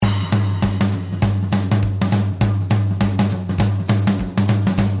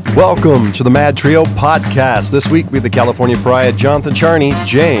Welcome to the Mad Trio podcast. This week we have the California Pariah, Jonathan Charney,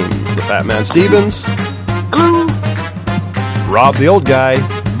 James, the Fat Man Stevens, Hello. Rob the Old Guy.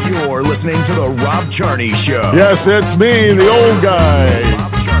 You're listening to the Rob Charney Show. Yes, it's me, the old guy.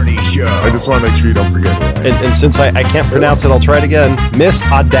 Rob Charney Show. I just want to make sure you don't forget it. And since I can't pronounce it, I'll try it again. Miss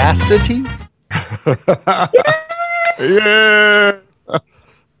Audacity? Yeah.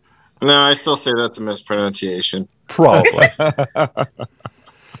 No, I still say that's a mispronunciation. Probably.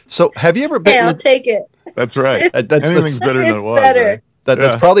 So have you ever been... Hey, I'll take it. That's right. That's better than it was. better. Right?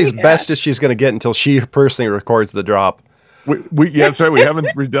 That's probably as best as she's going to get until she personally records the drop. Yeah, that's right. We haven't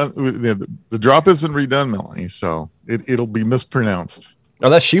redone the drop isn't redone, Melanie, so it'll be mispronounced.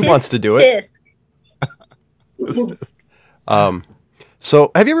 Unless she wants to do it.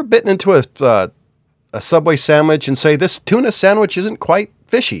 So have you ever bitten into a Subway sandwich and say, this tuna sandwich isn't quite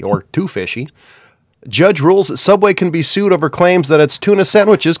fishy or too fishy? Judge rules that Subway can be sued over claims that its tuna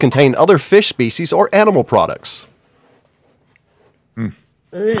sandwiches contain other fish species or animal products. Didn't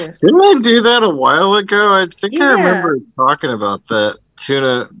I do that a while ago? I think I remember talking about that.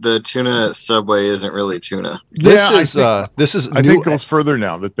 The tuna Subway isn't really tuna. This is I think it goes further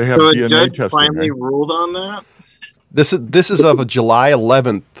now that they have So a DNA judge testing. finally Right? ruled on that? This is of July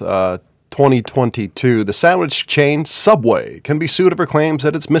 11th, 2022. The sandwich chain Subway can be sued over claims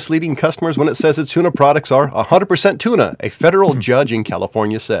that it's misleading customers when it says its tuna products are 100% tuna, a federal judge in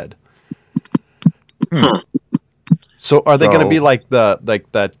California said. So are they going to be like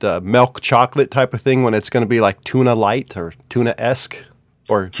that milk chocolate type of thing when it's going to be like tuna light or tuna-esque?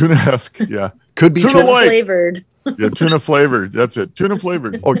 Or Tuna-esque, yeah. Could be Tuna light. Flavored. Yeah, tuna flavored. That's it. Tuna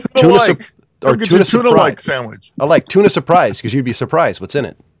flavored. Or tuna-like. Or tuna surprise. like sandwich. I like tuna surprise because you'd be surprised what's in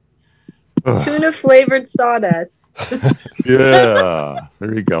it. Tuna flavored sawdust. Yeah,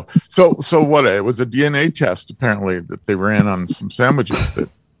 there you go. So what? It was a DNA test apparently that they ran on some sandwiches that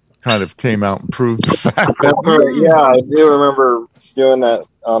kind of came out and proved the fact that. Yeah, I do remember doing that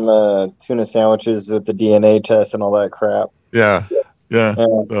on the tuna sandwiches with the DNA test and all that crap. Yeah.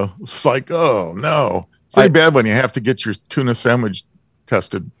 So it's like, oh no, pretty bad when you have to get your tuna sandwich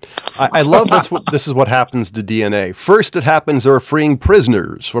tested. I love this is what happens to DNA. First, it happens they're freeing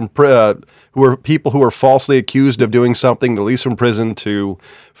prisoners from who are people who are falsely accused of doing something, released from prison, to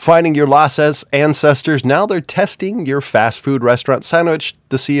finding your lost ancestors. Now they're testing your fast food restaurant sandwich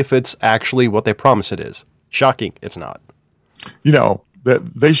to see if it's actually what they promise it is. Shocking, it's not. You know,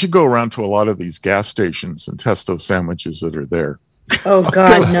 that they should go around to a lot of these gas stations and test those sandwiches that are there. Oh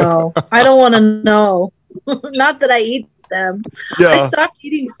God, no! I don't want to know. Not that I eat them. Yeah. I stopped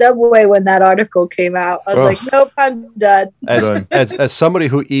eating Subway when that article came out. I was like, nope, I'm done. As somebody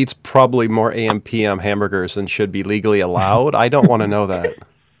who eats probably more AM/PM hamburgers than should be legally allowed, I don't want to know that.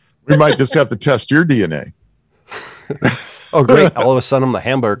 We might just have to test your DNA. Oh, great! All of a sudden, I'm the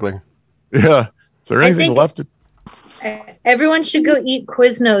Hamburglar. Yeah. Is there anything left? Everyone should go eat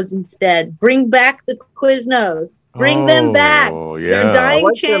Quiznos instead. Bring back the Quiznos. Bring them back. Oh, They're yeah. dying I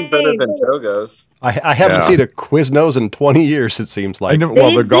like them better than Togo's. I haven't seen a Quiznos in 20 years, it seems like.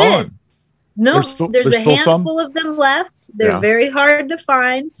 They're gone. No, there's a still handful of them left. They're very hard to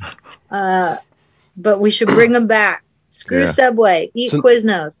find. But we should bring them back. Screw Subway. Eat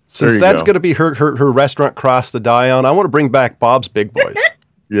Quiznos. Since that's going to be her restaurant cross to die on, I want to bring back Bob's Big Boys.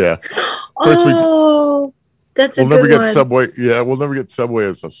 Yeah. That's a we'll good never get one. Subway. Yeah, we'll never get Subway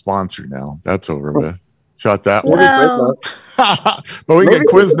as a sponsor now. That's over with. Shot that Wow. one. But we get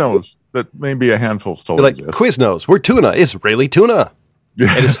Quiznos. That may be a handful still Like exists. Quiznos, we're tuna. It's really tuna. Yeah.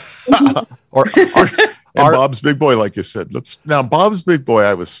 It is, or and Bob's Big Boy, like you said. Now Bob's Big Boy,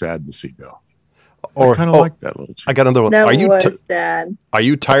 I was sad to see go. I kind of like that little. I got another one. That was sad. Are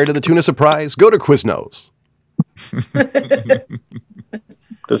you tired of the tuna surprise? Go to Quiznos.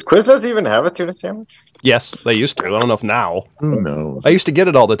 Does Quiznos even have a tuna sandwich? Yes, they used to. I don't know if now. Who knows? I used to get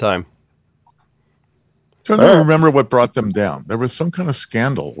it all the time. Trying to remember what brought them down. There was some kind of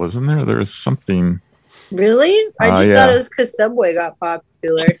scandal, wasn't there? There was something. Really? I just thought it was because Subway got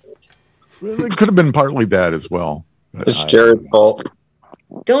popular. Well, it could have been partly that as well. It's Jared's fault.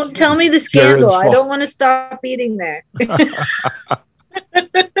 Don't tell me the scandal. Jared's I fault. don't want to stop eating there.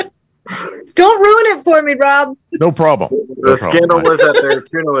 Don't ruin it for me, Rob. No problem. The scandal was that their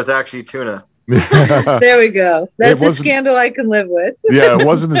tuna was actually tuna. There we go. That's a wasn't- scandal I can live with. Yeah, it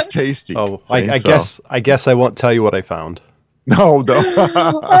wasn't as tasty. Oh, See, I guess I won't tell you what I found. No.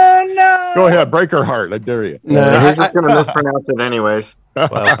 Oh no! Go ahead, break her heart. I dare you. No, He's just going to mispronounce it anyways.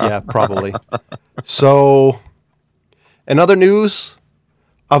 well, yeah, probably. So, in other news,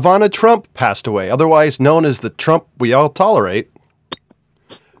 Ivana Trump passed away, otherwise known as the Trump we all tolerate.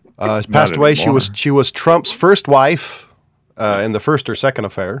 Passed away. Anymore. She was Trump's first wife. in the first or second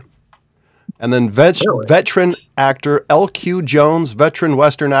affair. And then veteran actor L.Q. Jones, veteran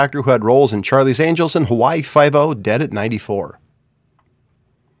Western actor who had roles in Charlie's Angels and Hawaii Five-0, dead at 94.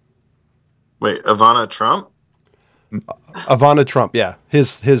 Wait, Ivana Trump? Ivana Trump, yeah.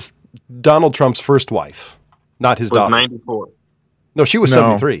 His Donald Trump's first wife, not his daughter. 94. No, she was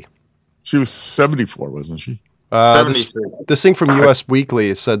 73. She was 74, wasn't she? 73. This thing from U.S.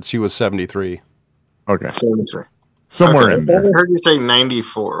 Weekly said she was 73. Okay. 73. Somewhere in there. I heard you say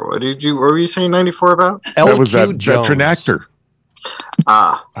 94. What were you saying 94 about? That was that veteran actor.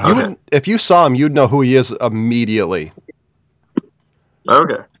 If you saw him, you'd know who he is immediately.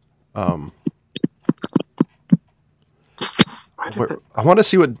 Okay. I want to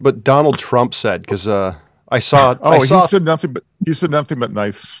see what Donald Trump said because I saw. He said nothing but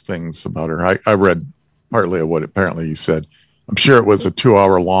nice things about her. I read partly of what apparently he said. I'm sure it was a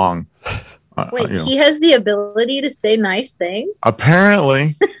 2-hour long. Wait, he has the ability to say nice things?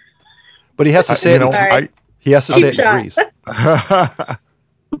 Apparently. But he has to say it. He has to say it in Greece.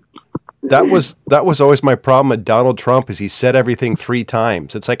 That was always my problem with Donald Trump is he said everything 3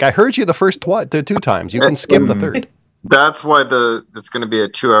 times. It's like I heard you the 2 times. You can skip the third. That's why it's going to be a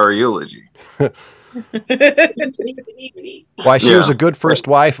 2-hour eulogy. Why she was a good first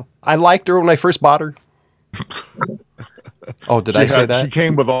wife. I liked her when I first bought her. Oh, did I say that? She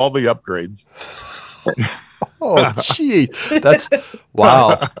came with all the upgrades. Oh, gee. That's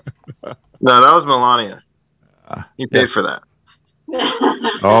wow. No, that was Melania. He paid for that.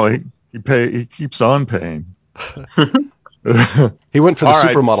 Oh, he keeps on paying. He went for the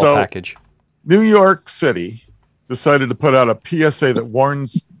supermodel package. New York City decided to put out a PSA that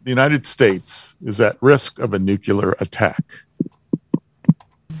warns the United States is at risk of a nuclear attack.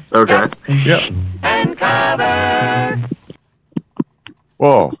 Okay. Yeah.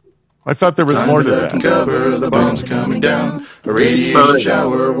 Whoa. I thought there was more to that. Cover, the bombs are coming down. A radiation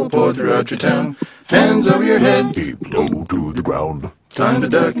shower will pour throughout your town. Hands over your head. Keep low to the ground. Time to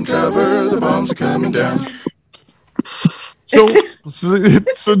duck and cover, the bombs are coming down. So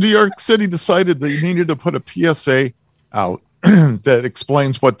New York City decided they needed to put a PSA out that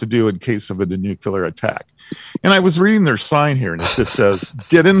explains what to do in case of a nuclear attack. And I was reading their sign here, and it just says,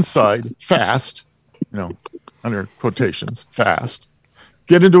 get inside fast, under quotations, fast.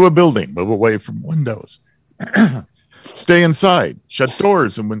 Get into a building, move away from windows. Stay inside, shut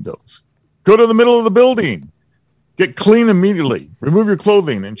doors and windows. Go to the middle of the building. Get clean immediately. Remove your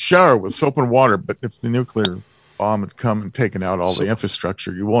clothing and shower with soap and water. But if the nuclear bomb had come and taken out all the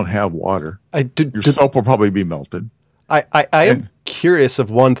infrastructure, you won't have water. Your soap will probably be melted. I am curious of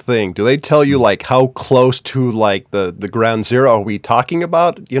one thing. Do they tell you like how close to like the ground zero are we talking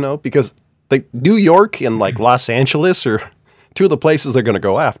about? Because like New York and like Los Angeles are 2 of the places they're going to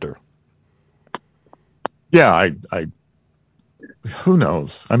go after. Yeah, who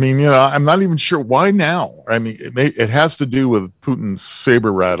knows? I mean, I'm not even sure why now. I mean, it has to do with Putin's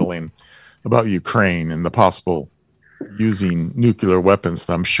saber rattling about Ukraine and the possible using nuclear weapons.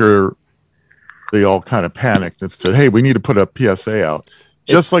 I'm sure they all kind of panicked and said, "Hey, we need to put a PSA out."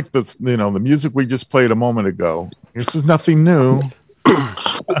 Just like the music we just played a moment ago. This is nothing new.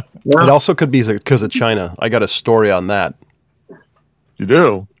 It also could be because of China. I got a story on that. You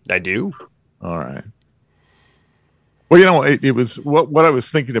do? I do. All right. Well, it was what I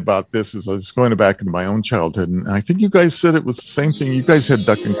was thinking about this is I was going back into my own childhood, and I think you guys said it was the same thing. You guys had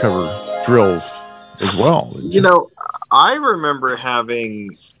duck and cover drills as well. I remember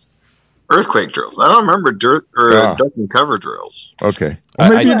having earthquake drills. I don't remember duck and cover drills. Okay. Well,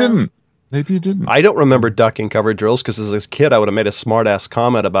 maybe you didn't. Maybe you didn't. I don't remember duck and cover drills because as a kid, I would have made a smart-ass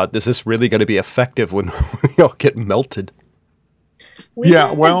comment about, is this really going to be effective when we all get melted? We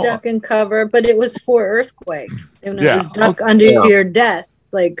had duck and cover, but it was for earthquakes. And it was duck under your desk,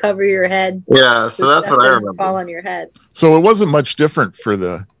 like cover your head. Yeah, so that's what I remember. Fall on your head. So it wasn't much different for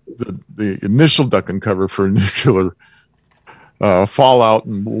the initial duck and cover for nuclear fallout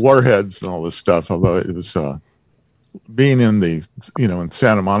and warheads and all this stuff. Although it was being in in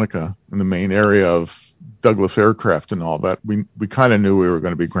Santa Monica, in the main area of Douglas Aircraft and all that, we kind of knew we were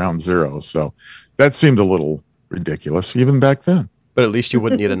going to be ground zero. So that seemed a little ridiculous even back then. But at least you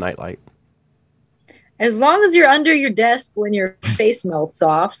wouldn't need a nightlight. As long as you're under your desk when your face melts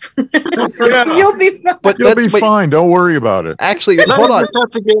off, you'll be fine. But you'll be fine. Don't worry about it. Actually, hold on. You have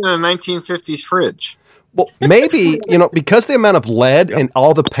to get in a 1950s fridge. Well, maybe, because the amount of lead and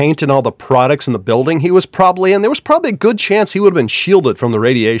all the paint and all the products in the building he was probably in, there was probably a good chance he would have been shielded from the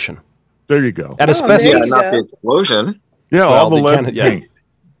radiation. There you go. And asbestos. Not the explosion. Yeah, all the lead paint.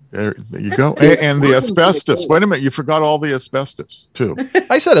 There you go. And the asbestos. Wait a minute, you forgot all the asbestos too.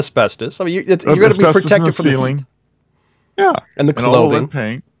 I said asbestos. I mean, you're going to be protected from the ceiling. Yeah. And the all clothing. the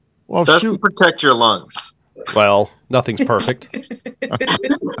paint. Well, That's shoot. to protect your lungs. Well, nothing's perfect.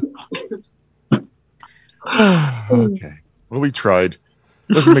 Okay. Well, we tried.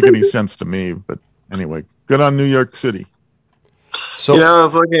 Doesn't make any sense to me, but anyway, good on New York City. So I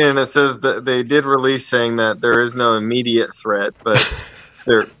was looking and it says that they did release saying that there is no immediate threat, but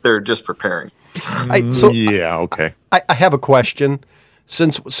they're just preparing. Yeah, okay. I have a question.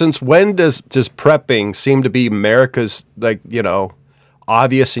 Since when does prepping seem to be America's, like,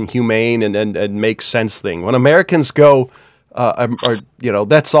 obvious and humane and make sense thing? When Americans go,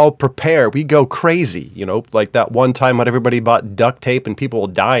 let's all prepare, we go crazy. Like that one time when everybody bought duct tape and people were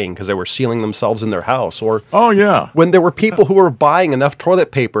dying because they were sealing themselves in their house. Or when there were people who were buying enough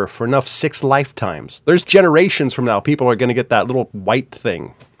toilet paper for enough 6 lifetimes. There's generations from now, people are going to get that little white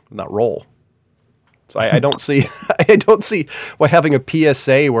thing, that roll. So I don't see why having a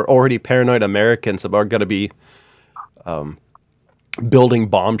PSA where already paranoid Americans are going to be building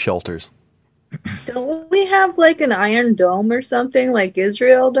bomb shelters. Don't we have like an Iron Dome or something like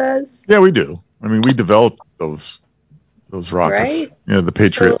Israel does? Yeah, we do. I mean, we developed those rockets. Right? Yeah, the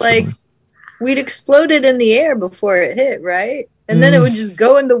Patriots. So, like, we'd explode it in the air before it hit, right? And then it would just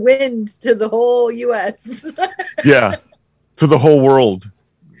go in the wind to the whole U.S. Yeah, to the whole world.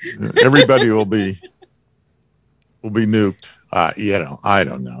 Everybody will be nuked. I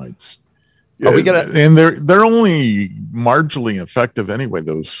don't know. And they're only marginally effective anyway,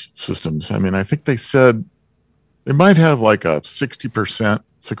 those systems. I mean, I think they said they might have like a 60%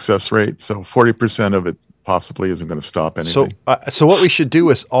 success rate, so 40% of it possibly isn't going to stop anything. So what we should do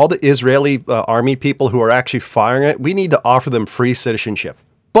is all the Israeli army people who are actually firing it, we need to offer them free citizenship,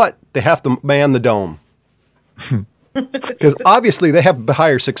 but they have to man the dome. Because obviously they have a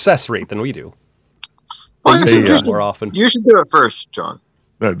higher success rate than we do. Well, They use it more often. You should do it first, John.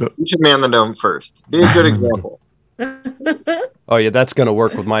 You should man the dome first. Be a good example. Oh, yeah, that's going to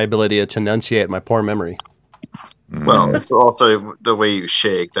work with my ability to enunciate my poor memory. Well, it's also the way you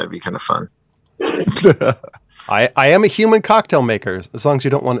shake. That'd be kind of fun. I am a human cocktail maker, as long as you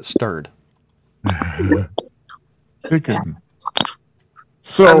don't want it stirred.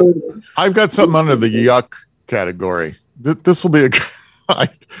 So I've got something under the yuck category. This will be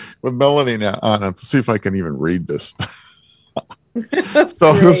with Melanie now on it to see if I can even read this.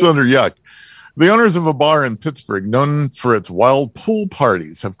 So this is under yuck. The owners of a bar in Pittsburgh, known for its wild pool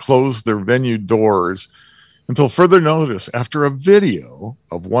parties, have closed their venue doors until further notice after a video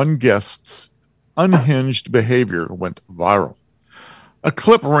of one guest's unhinged behavior went viral. A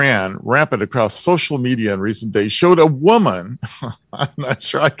clip ran rampant across social media in recent days, showed a woman, I'm not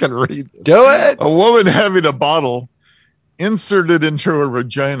sure I can read this. Do it! A woman having a bottle inserted into her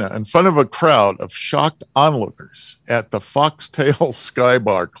vagina in front of a crowd of shocked onlookers at the Foxtail Sky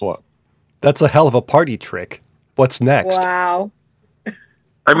Bar Club. That's a hell of a party trick. What's next? Wow.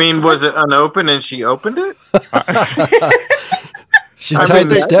 I mean, was it unopened and she opened it? She tied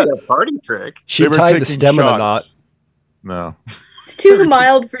the stem. A party trick. She tied the stem in a knot. No. It's too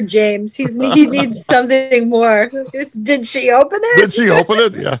mild for James. He needs something more. Did she open it? Did she open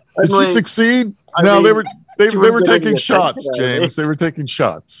it? Yeah. Did she succeed? No, they were taking shots, James. They were taking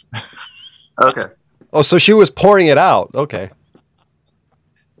shots. Okay. Oh, so she was pouring it out. Okay.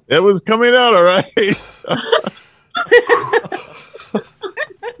 It was coming out, all right.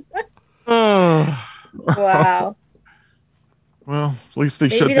 Wow. Well, at least they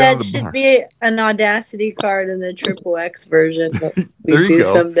shut Maybe down that the bar. should be an Audacity card in the XXX version that we There you do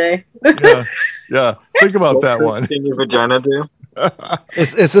go. someday. Yeah. Think about that one. Can your vagina do?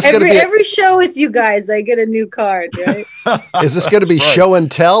 Is this going to be every show with you guys? I get a new card, right? Is this going to be show and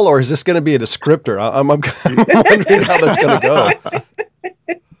tell, or is this going to be a descriptor? I'm wondering how that's going to go.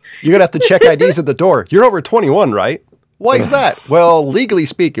 You're going to have to check IDs at the door. You're over 21, right? Why is that? Well, legally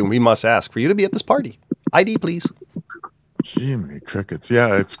speaking, we must ask for you to be at this party. ID, please. Jiminy crickets.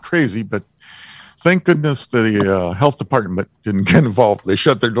 Yeah, it's crazy, but thank goodness the health department didn't get involved. They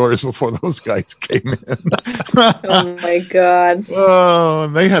shut their doors before those guys came in. Oh my God. Oh,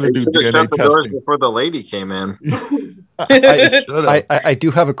 and they had to do DNA shut the doors testing. before the lady came in. I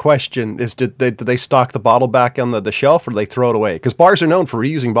do have a question. Did they stock the bottle back on the shelf, or do they throw it away? Because bars are known for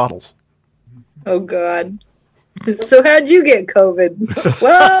reusing bottles. Oh God. So how'd you get COVID?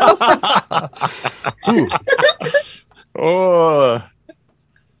 Well, Oh,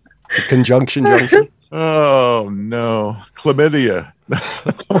 Conjunction junction. oh no, chlamydia.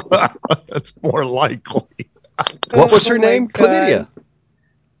 That's more likely. What was her Oh my name? God.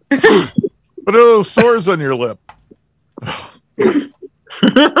 Chlamydia. What are those sores on your lip? oh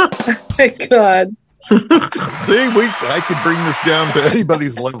my God. See, I could bring this down to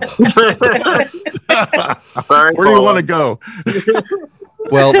anybody's level. Sorry, Where do you want to go?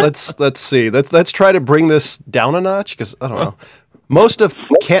 Well, let's see. Let's try to bring this down a notch because I don't know. Most of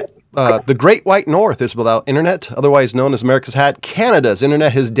the Great White North is without internet, otherwise known as America's Hat. Canada's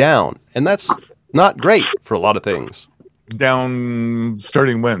internet is down, and that's not great for a lot of things. Down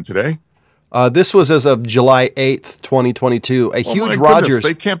starting when? Today? This was as of July 8th, 2022. A huge Rogers.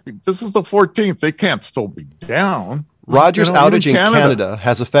 They can't be. This is the 14th. They can't still be down. Rogers outage in Canada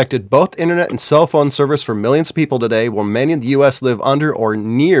has affected both internet and cell phone service for millions of people today, while many in the U.S. live under or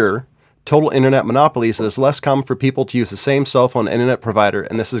near total internet monopolies. It is less common for people to use the same cell phone and internet provider,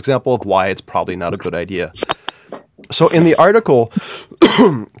 and this is an example of why it's probably not a good idea. So in the article,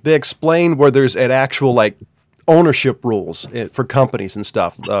 they explain where there's an actual ownership rules for companies and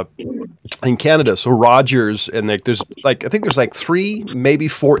stuff in Canada. So Rogers and there's I think there's 3, maybe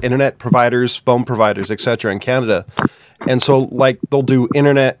 4 internet providers, phone providers, etc. in Canada. And so they'll do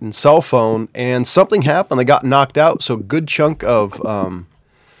internet and cell phone, and something happened. They got knocked out. So a good chunk of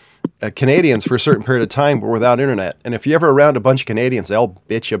Canadians for a certain period of time were without internet. And if you're ever around a bunch of Canadians, they'll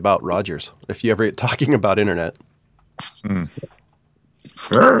bitch about Rogers if you ever get talking about internet. All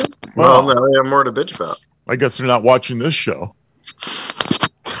right. Well, now we have more to bitch about. I guess they're not watching this show.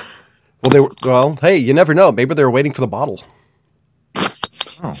 Well, hey, you never know. Maybe they're waiting for the bottle.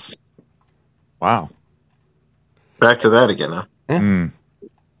 Oh, wow! Back to that again, huh? Yeah.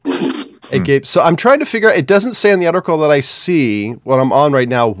 Hey, Gabe. So I'm trying to figure out. It doesn't say in the article that I see what I'm on right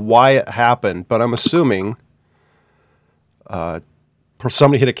now why it happened, but I'm assuming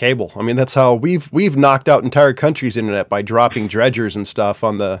somebody hit a cable. I mean, that's how we've knocked out entire countries' internet by dropping dredgers and stuff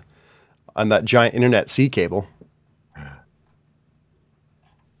on that giant internet sea cable.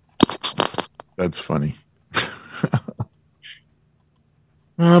 That's funny.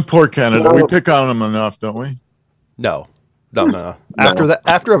 Poor Canada. We pick on them enough, don't we? No.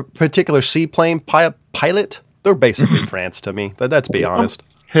 After a particular seaplane pilot, they're basically France to me. Let's be honest.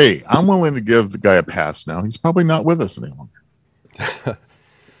 Hey, I'm willing to give the guy a pass now. He's probably not with us any longer.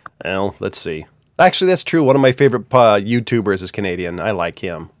 Well, let's see. Actually, that's true. One of my favorite YouTubers is Canadian. I like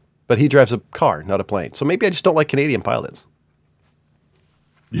him. But he drives a car, not a plane. So maybe I just don't like Canadian pilots.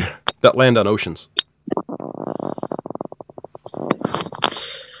 Yeah. That land on oceans.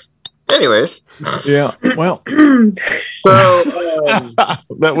 Anyways. Yeah. Well. So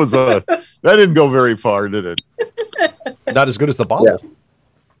that didn't go very far, did it? Not as good as the bottle. Yeah.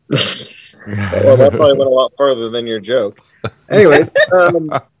 Well, that probably went a lot farther than your joke. Anyways,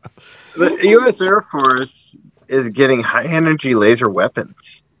 the U.S. Air Force is getting high energy laser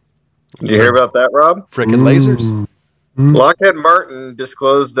weapons. Did you hear about that, Rob? Frickin' lasers. Lockheed Martin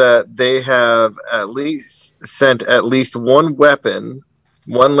disclosed that they have sent at least one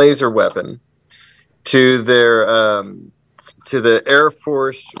laser weapon, to their to the Air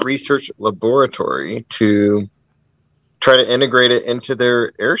Force Research Laboratory to try to integrate it into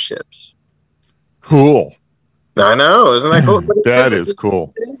their airships. Cool. I know, isn't that cool? That is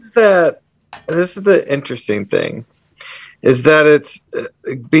cool. This is the interesting thing, is that it's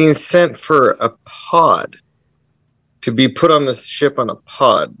being sent for a pod to be put on the ship on a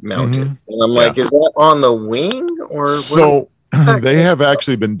pod mounted. Mm-hmm. And I'm like, is that on the wing or? So they have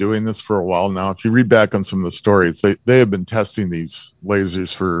actually been doing this for a while now. If you read back on some of the stories, they have been testing these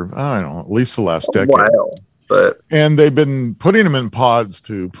lasers for, I don't know, at least the last decade. While, and they've been putting them in pods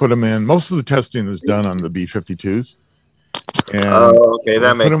to put them in. Most of the testing is done on the B-52s. And okay,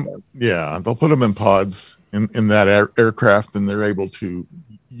 that makes sense. Yeah, they'll put them in pods in that aircraft, and they're able to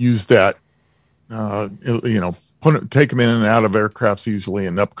use that, take them in and out of aircrafts easily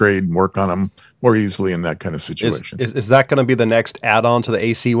and upgrade and work on them more easily in that kind of situation. Is that going to be the next add-on to the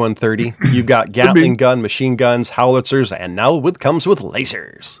AC-130? You've got Gatling gun, machine guns, howitzers, and now it comes with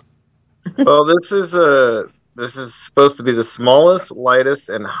lasers. Well, this is supposed to be the smallest, lightest,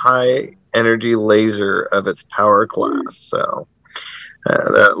 and high energy laser of its power class. So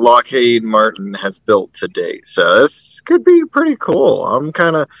that Lockheed Martin has built to date. So this could be pretty cool. I'm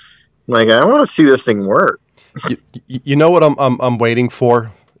kind of like, I want to see this thing work. You know what I'm waiting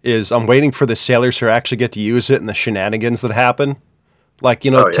for is I'm waiting for the sailors who actually get to use it and the shenanigans that happen.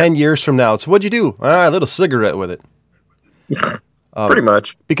 10 years from now, it's what'd you do? A little cigarette with it. Pretty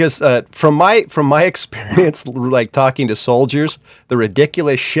much. Because from my experience, like talking to soldiers, the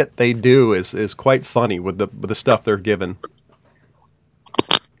ridiculous shit they do is quite funny with the stuff they're given.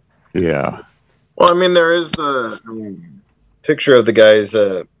 Yeah. Well, I mean, there is the picture of the guys.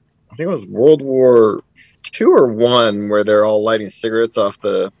 I think it was World War II or I, where they're all lighting cigarettes off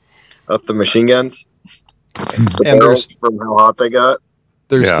the machine guns. And there's from how hot they got.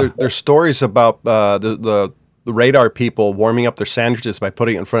 There's stories about the radar people warming up their sandwiches by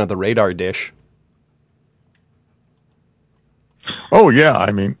putting it in front of the radar dish. Oh yeah,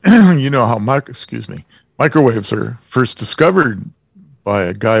 I mean, you know how microwaves are first discovered by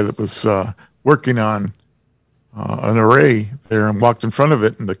a guy that was working on an array there and walked in front of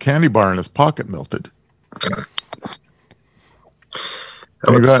it, and the candy bar in his pocket melted.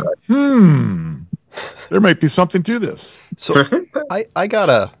 And he got, there might be something to this. So I got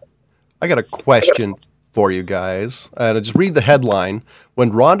a question for you guys. And I'll just read the headline.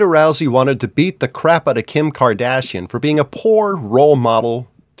 When Ronda Rousey wanted to beat the crap out of Kim Kardashian for being a poor role model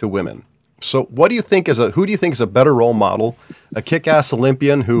to women. So who do you think is a better role model? A kick-ass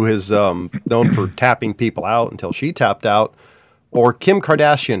Olympian who is known for tapping people out until she tapped out, or Kim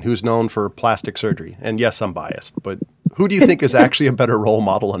Kardashian, who's known for plastic surgery? And yes, I'm biased, but who do you think is actually a better role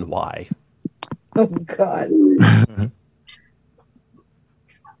model and why? Oh, God.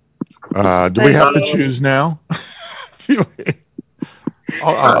 Do we have to choose now? Is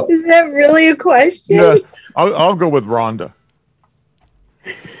that really a question? Yeah, I'll go with Rhonda.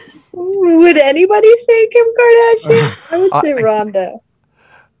 Would anybody say Kim Kardashian? I would say Rhonda.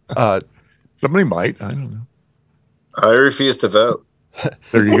 Somebody might. I don't know. I refuse to vote.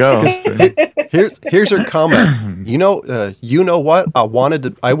 There you go. Here's her comment. You know what? I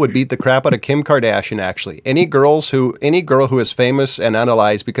would beat the crap out of Kim Kardashian. Actually, any girl who is famous and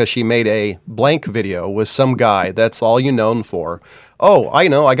analyzed because she made a blank video with some guy. That's all you're known for. Oh, I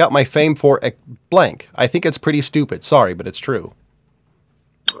know. I got my fame for a blank. I think it's pretty stupid. Sorry, but it's true.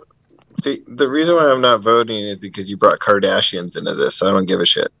 See, the reason why I'm not voting is because you brought Kardashians into this. So I don't give a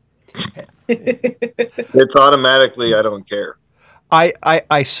shit. It's automatically I don't care.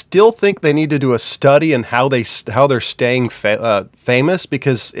 I still think they need to do a study on how they're staying famous,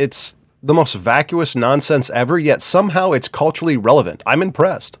 because it's the most vacuous nonsense ever, yet somehow it's culturally relevant. I'm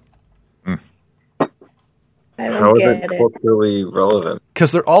impressed. How is it culturally relevant?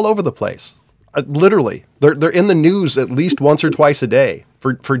 Because they're all over the place. Literally, they're in the news at least once or twice a day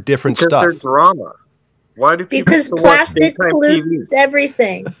for different stuff. They're drama. Why do people? Because plastic pollutes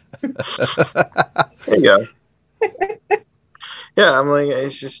everything. There you go. Yeah, I'm like,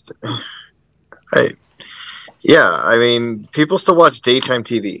 it's just, I mean, people still watch daytime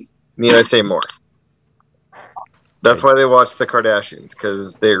TV. Need I say more? That's why they watch the Kardashians,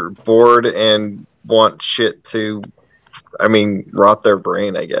 because they're bored and want shit to, rot their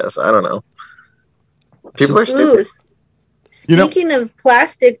brain, I guess. I don't know. People are stupid. Speaking of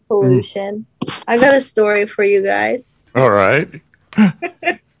plastic pollution, I got a story for you guys. All right.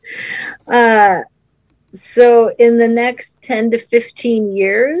 So in the next 10 to 15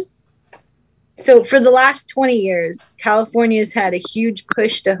 years, so for the last 20 years, California's had a huge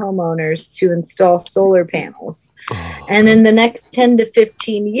push to homeowners to install solar panels. And in the next 10 to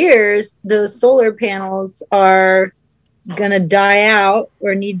 15 years, those solar panels are going to die out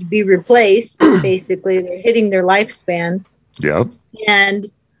or need to be replaced. Basically, they're hitting their lifespan. Yep. And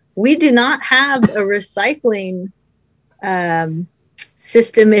we do not have a recycling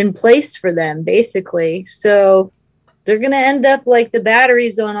system in place for them, basically. So they're going to end up like the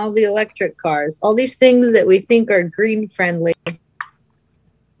batteries on all the electric cars. All these things that we think are green friendly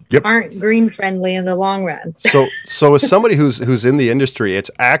aren't green friendly in the long run. So as somebody who's in the industry, it's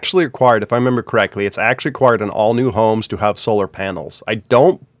actually required, if I remember correctly, it's actually required in all new homes to have solar panels. I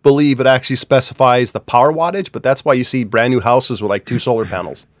don't believe it actually specifies the power wattage, but that's why you see brand new houses with like 2 solar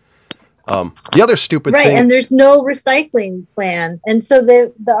panels. The other stupid thing, and there's no recycling plan. And so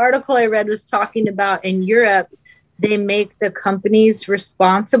the article I read was talking about in Europe, they make the companies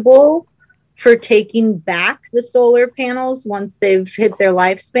responsible for taking back the solar panels once they've hit their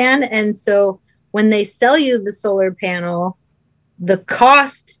lifespan. And so when they sell you the solar panel, the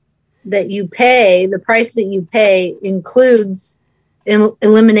cost that you pay, the price that you pay, includes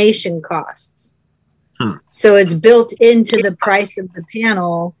elimination costs. So it's built into the price of the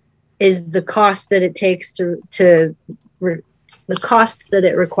panel is the cost that it takes the cost that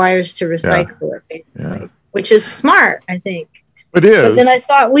it requires to recycle it, which is smart, I think. It is. But then I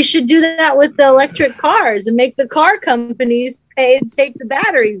thought we should do that with the electric cars and make the car companies pay to take the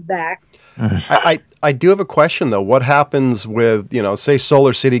batteries back. I do have a question though. What happens with, say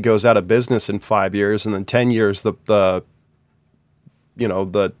Solar City goes out of business in 5 years, and then 10 years the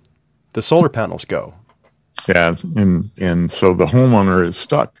solar panels go. Yeah, and so the homeowner is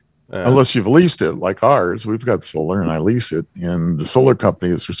stuck. Unless you've leased it, like ours. We've got solar and I lease it, and the solar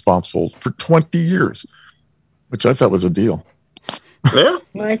company is responsible for 20 years, which I thought was a deal. Yeah.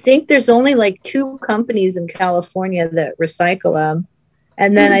 Well, I think there's only like 2 companies in California that recycle them.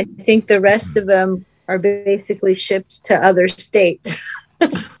 And then I think the rest of them are basically shipped to other states.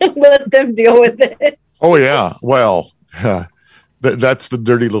 Let them deal with it. Oh, yeah. Well, that's the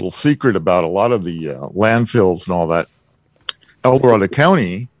dirty little secret about a lot of the landfills and all that. El Dorado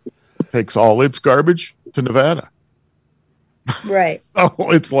County takes all its garbage to Nevada. Right. Oh,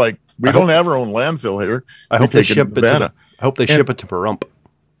 it's like we don't have our own landfill here. I hope they ship it to Pahrump.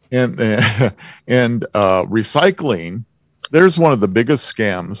 And recycling, there's one of the biggest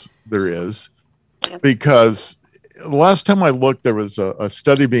scams there is, because the last time I looked, there was a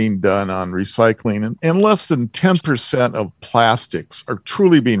study being done on recycling, and less than 10% of plastics are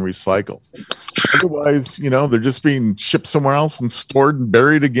truly being recycled. Otherwise, they're just being shipped somewhere else and stored and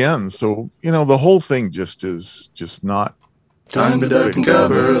buried again. So, the whole thing is not. Time to duck and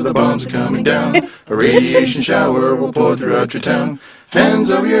cover, the bombs are coming down. A radiation shower will pour throughout your town.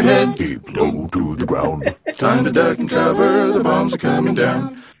 Hands over your head, Keep low to the ground. time to duck and cover, the bombs are coming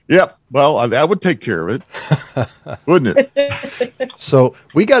down. Yep. Well, that would take care of it, wouldn't it? So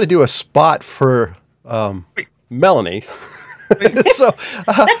we got to do a spot for Melanie. So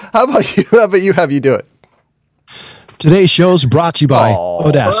how about you? How about you have you do it? Today's show is brought to you by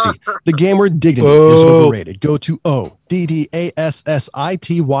Audacity. The game word dignity is overrated. Go to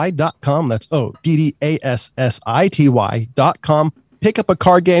ODDASSITY.com. That's ODDASSITY.com. Pick up a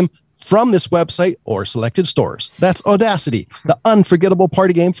card game from this website or selected stores. That's Audacity, the unforgettable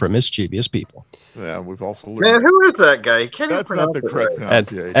party game for mischievous people. Yeah, we've also learned. Man, who is that guy? Can't That's even not pronounce the it correct right.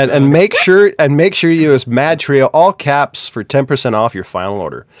 pronunciation. And make sure you use Mad Trio all caps for 10% off your final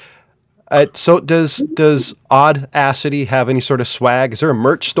order. So does Audacity have any sort of swag? Is there a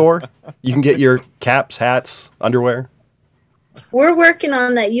merch store you can get your caps, hats, underwear? We're working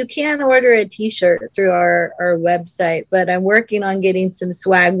on that. You can order a t-shirt through our website, but I'm working on getting some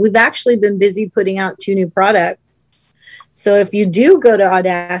swag. We've actually been busy putting out 2 new products. So if you do go to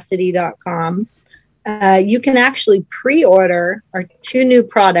audacity.com, you can actually pre-order our 2 new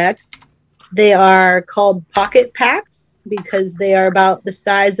products. They are called pocket packs because they are about the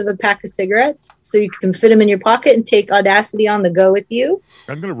size of a pack of cigarettes. So you can fit them in your pocket and take Audacity on the go with you.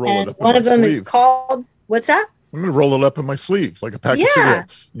 I'm going to roll And it up one in of my them sleeve. is called, what's that? I'm going to roll it up in my sleeve like a pack of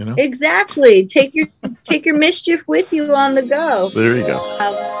cigarettes. Exactly. Take your mischief with you on the go. There you go.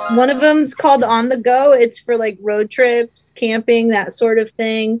 One of them's called On the Go. It's for like road trips, camping, that sort of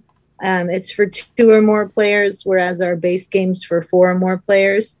thing. It's for 2 or more players, whereas our base game's for 4 or more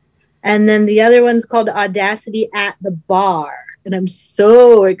players. And then the other one's called Audacity at the Bar. And I'm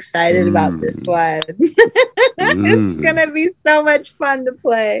so excited about this one. It's going to be so much fun to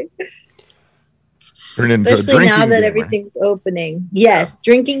play. Turn into Especially a now drinking that game, everything's opening. Yes,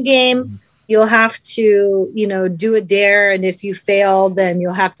 drinking game. You'll have to, do a dare. And if you fail, then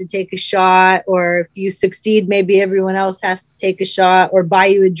you'll have to take a shot. Or if you succeed, maybe everyone else has to take a shot or buy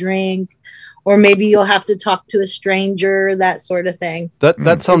you a drink. Or maybe you'll have to talk to a stranger, that sort of thing.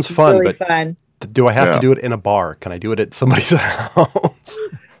 That sounds fun, really but fun. do I have to do it in a bar? Can I do it at somebody's house?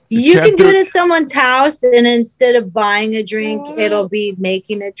 You can't can do it at someone's house, and instead of buying a drink, it'll be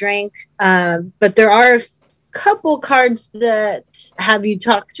making a drink. But there are a couple cards that have you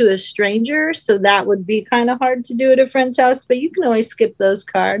talk to a stranger, so that would be kind of hard to do at a friend's house, but you can always skip those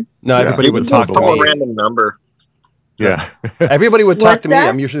cards. No, everybody would talk to Call a me. random number. Yeah. Everybody would talk What's to me. that?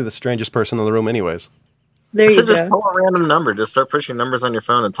 I'm usually the strangest person in the room anyways. There I you said just go. call a random number. Just start pushing numbers on your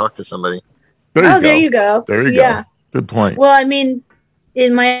phone and talk to somebody. There you go. There you Yeah. go. Good point. Well, I mean,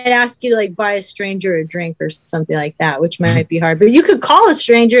 it might ask you to like buy a stranger a drink or something like that, which might be hard. But you could call a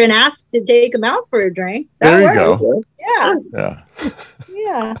stranger and ask to take them out for a drink. That There you works. go. Yeah, Yeah.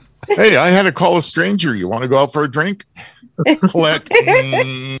 yeah. Hey, I had to call a stranger. You want to go out for a drink? Click. Like,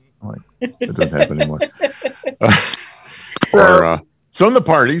 it doesn't happen anymore. Or some of the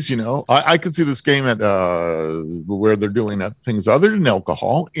parties, I could see this game at where they're doing things other than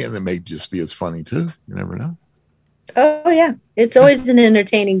alcohol, and it may just be as funny too. You never know. Oh yeah, it's always an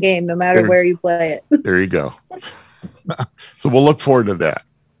entertaining game, no matter where you play it. There you go. So we'll look forward to that.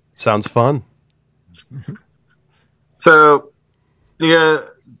 Sounds fun. So, yeah,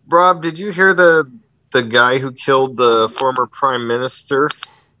 Rob, did you hear the guy who killed the former prime minister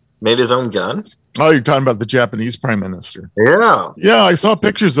made his own gun? Oh, you're talking about the Japanese prime minister. Yeah. Yeah, I saw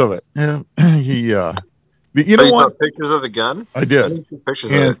pictures of it. Yeah, you know You what? saw pictures of the gun? I did.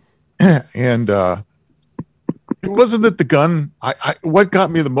 Pictures of And it. it wasn't that the gun. What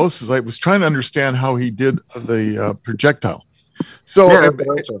got me the most is I was trying to understand how he did the projectile. So, Yeah, that's what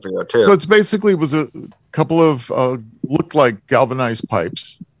I was trying to figure out, too. so it's basically was a couple of looked like galvanized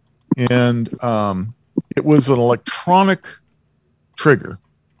pipes, and it was an electronic trigger.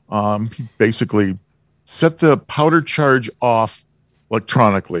 He basically set the powder charge off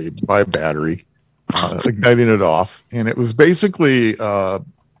electronically by battery, igniting it off, and it was basically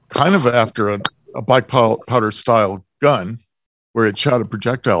kind of after a black powder style gun where it shot a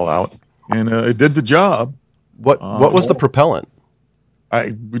projectile out, and it did the job. What was the propellant?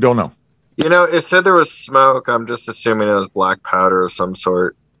 We don't know. You know, it said there was smoke. I'm just assuming it was black powder of some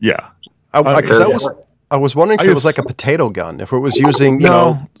sort. Yeah. Because I was wondering if it was like a potato gun, if it was using, you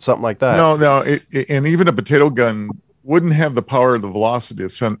know, something like that. No. And even a potato gun wouldn't have the power or the velocity to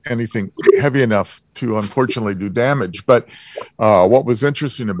send anything heavy enough to unfortunately do damage. But what was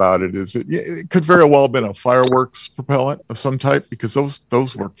interesting about it is it could very well have been a fireworks propellant of some type, because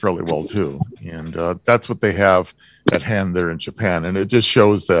those work fairly well too. And that's what they have at hand there in Japan. And it just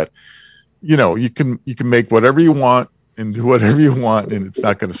shows that, you know, you can make whatever you want and do whatever you want, and it's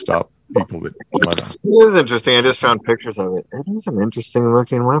not going to stop people that let out. It is interesting. I just found pictures of it. It is an interesting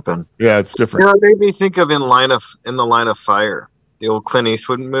looking weapon. Yeah, it's different. You know, it made me think of in the Line of Fire, the old Clint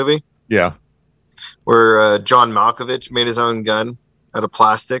Eastwood movie. Yeah, where John Malkovich made his own gun out of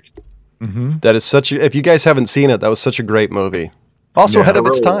plastic. Mm-hmm. That is such a, if you guys haven't seen it, that was such a great movie. Also ahead of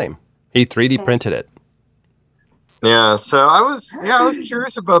its time. He 3D printed it. Yeah, so I was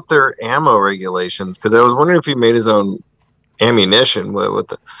curious about their ammo regulations, because I was wondering if he made his own ammunition with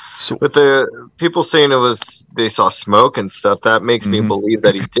the people saying they saw smoke and stuff. That makes me believe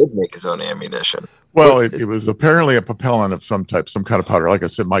that he did make his own ammunition. Well, it was apparently a propellant of some type, some kind of powder. Like I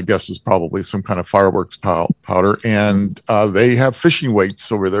said, my guess is probably some kind of fireworks powder. And they have fishing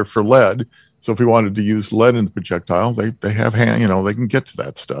weights over there for lead. So if we wanted to use lead in the projectile, they have they can get to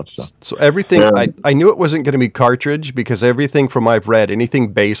that stuff. So everything, I knew it wasn't going to be cartridge, because everything from I've read,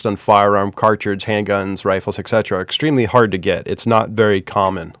 anything based on firearm, cartridge, handguns, rifles, etc., are extremely hard to get. It's not very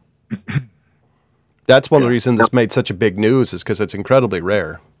common. That's one of the reasons this made such a big news, is because it's incredibly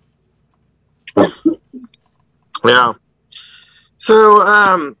rare. Yeah.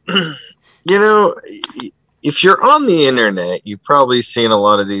 So, you know, if you're on the internet, you've probably seen a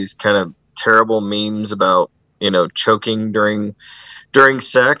lot of these kind of terrible memes about, you know, choking during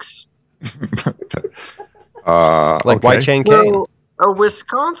sex. Like White Chain Cane. So, a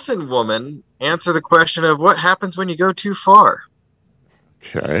Wisconsin woman answered the question of what happens when you go too far.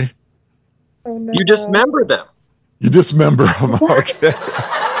 Okay. Oh, no. You dismember them. You dismember them. Okay.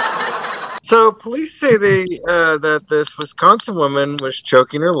 So police say that this Wisconsin woman was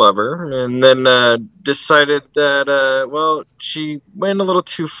choking her lover, and then decided that she went a little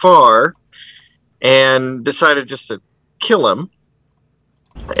too far, and decided just to kill him.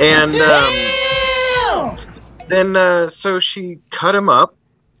 And then so she cut him up,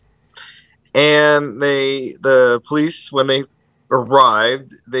 and the police, when they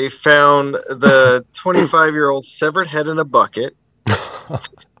arrived, they found the 25-year-old severed head in a bucket.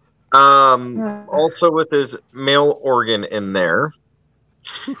 Also with his male organ in there,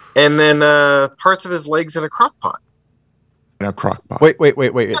 and then parts of his legs in a crock pot. In a crock pot.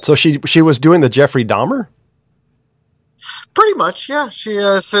 Wait. So she was doing the Jeffrey Dahmer? Pretty much, yeah. She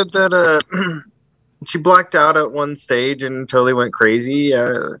said that she blacked out at one stage and totally went crazy,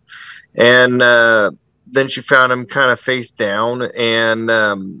 and then she found him kind of face down,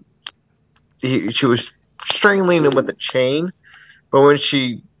 and she was strangling him with a chain, but when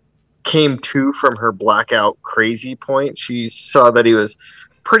she came to from her blackout crazy point, she saw that he was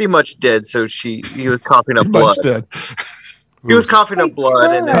pretty much dead, so he was coughing up blood. Dead. He was coughing up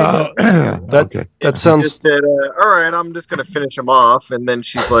blood, and that sounds. Just said, "All right, I'm just going to finish him off." And then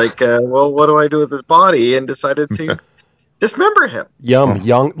she's like, "Well, what do I do with his body?" And decided to dismember him.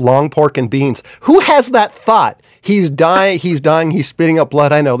 Young long pork and beans. Who has that thought? He's dying. He's spitting up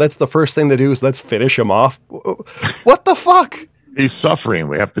blood. I know. That's the first thing to do is let's finish him off. What the fuck? He's suffering.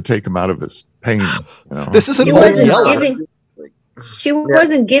 We have to take him out of his pain. You know? This isn't She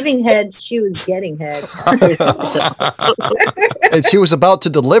wasn't giving head. She was getting head. And she was about to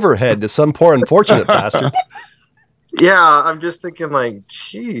deliver head to some poor unfortunate bastard. Yeah, I'm just thinking, like,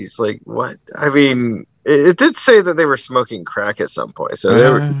 geez, like what? I mean, it did say that they were smoking crack at some point, so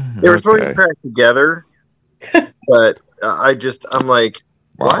they were smoking crack together. But I'm like,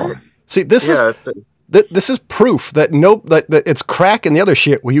 wow. What? See, this is proof that that it's crack and the other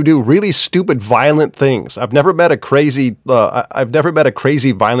shit where you do really stupid, violent things. I've never met a crazy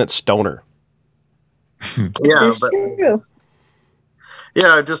violent stoner. This is true.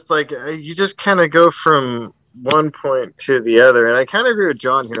 Yeah, just like you just kind of go from one point to the other, and I kind of agree with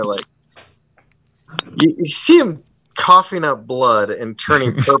John here. Like, you see him coughing up blood and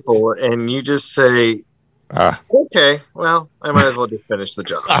turning purple, and you just say, "Okay, well, I might as well just finish the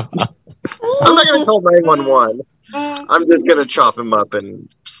job." I'm not going to call 911. I'm just going to chop him up and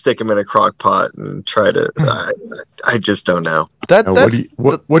stick him in a crock pot and try to. I just don't know. What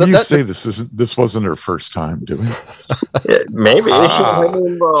do you say? This wasn't her first time doing this. Yeah, maybe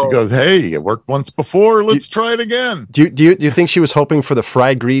she goes, "Hey, it worked once before. Let's try it again." Do you think she was hoping for the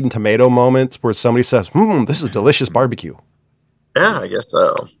fried green tomato moment where somebody says, "This is delicious barbecue"? Yeah, I guess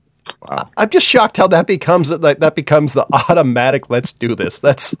so. Wow. I'm just shocked how that becomes the automatic. Let's do this.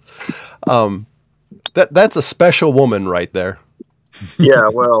 That's a special woman right there. Yeah,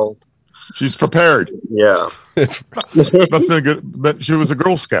 well, She's prepared. yeah. Must have been good, but she was a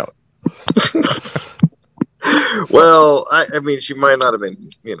Girl Scout. Well, I mean, she might not have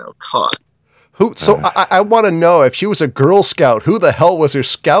been, caught. Who? So I want to know if she was a Girl Scout. Who the hell was her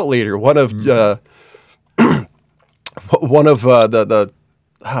scout leader? One of the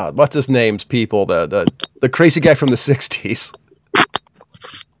what's his name's people? The crazy guy from the '60s.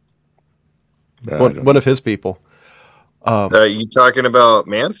 One of his people. You talking about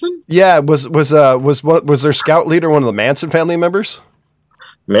Manson? Yeah, was their scout leader one of the Manson family members?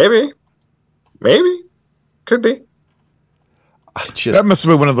 Maybe, could be. That must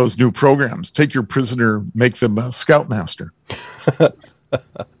have been one of those new programs. Take your prisoner, make them a scoutmaster.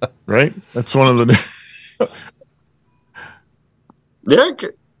 Right? That's one of the. Yeah,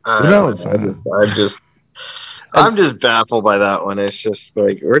 Who knows? I'm just baffled by that one. It's just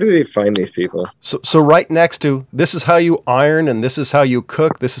like, where do they find these people? So right next to this is how you iron and this is how you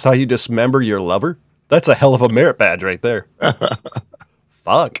cook. This is how you dismember your lover. That's a hell of a merit badge right there.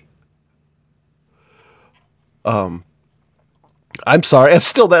 Fuck. I'm sorry. I'm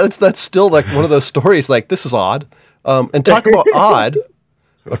still that's still like one of those stories. Like, this is odd. And talk about odd.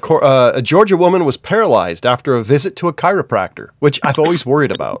 A Georgia woman was paralyzed after a visit to a chiropractor, which I've always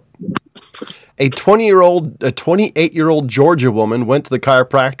worried about. A 28-year-old Georgia woman went to the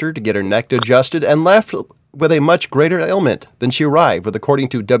chiropractor to get her neck adjusted and left with a much greater ailment than she arrived with, according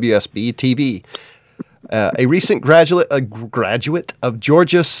to WSB TV. A recent graduate of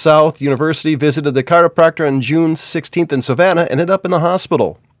Georgia South University visited the chiropractor on June 16th in Savannah and ended up in the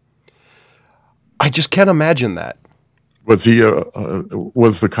hospital. I just can't imagine that. Was he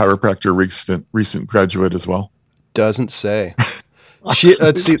was the chiropractor recent graduate as well? Doesn't say.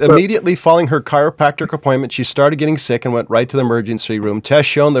 Immediately following her chiropractic appointment, she started getting sick and went right to the emergency room.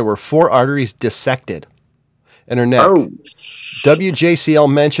 Tests shown there were 4 arteries dissected in her neck. Oh.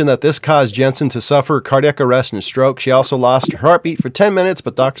 WJCL mentioned that this caused Jensen to suffer cardiac arrest and stroke. She also lost her heartbeat for 10 minutes,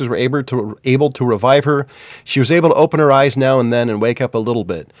 but doctors were able to revive her. She was able to open her eyes now and then and wake up a little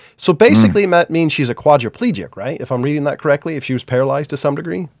bit. So basically, that means she's a quadriplegic, right? If I'm reading that correctly, if she was paralyzed to some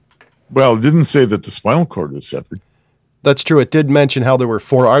degree? Well, it didn't say that the spinal cord was severed. That's true. It did mention how there were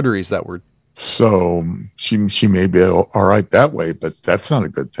 4 arteries that were. So she may be all right that way, but that's not a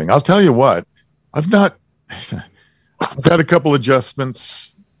good thing. I'll tell you what, I've had a couple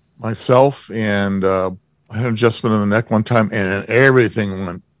adjustments myself, and I had an adjustment in the neck one time, and everything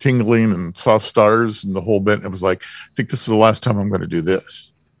went tingling and saw stars and the whole bit. It was like, I think this is the last time I'm going to do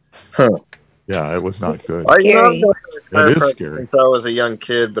this. Huh. Yeah, it was not good. Scary. It is scary. Since I was a young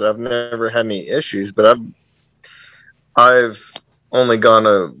kid, but I've never had any issues. But I've only gone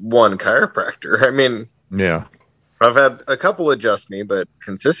to one chiropractor. I mean, Yeah. I've had a couple adjust me, but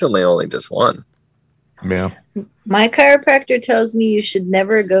consistently only just one. Yeah. My chiropractor tells me you should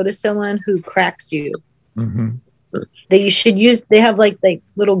never go to someone who cracks you. Mm-hmm. That you should use. They have like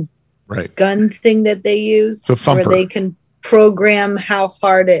little Right. gun thing that they use The thumper. where they can program how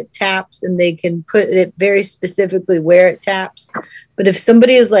hard it taps, and they can put it very specifically where it taps. But if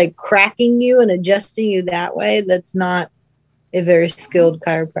somebody is like cracking you and adjusting you that way, that's not a very skilled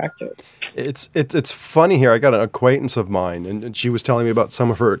chiropractor. It's funny here. I got an acquaintance of mine, and she was telling me about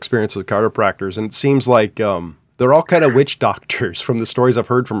some of her experiences with chiropractors, and it seems like they're all kind of witch doctors from the stories I've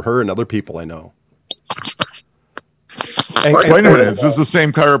heard from her and other people I know. Wait a minute. Is this the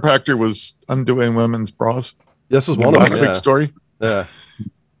same chiropractor was undoing women's bras? This is one of Last them. week's story? Yeah.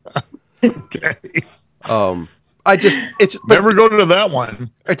 Okay. It's Never go to that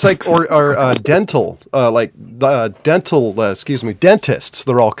one. It's like or dental, dentists.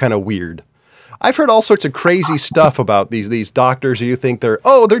 They're all kind of weird. I've heard all sorts of crazy stuff about these doctors who you think they're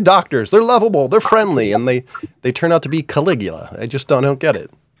doctors, they're lovable, they're friendly, and they turn out to be Caligula. I just don't get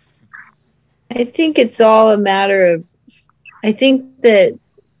it. I think it's all a matter of. I think that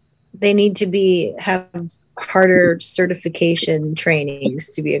they need to have harder certification trainings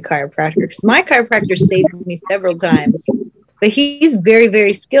to be a chiropractor, because my chiropractor saved me several times, but he's very,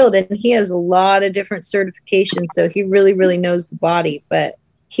 very skilled and he has a lot of different certifications. So he really, really knows the body, but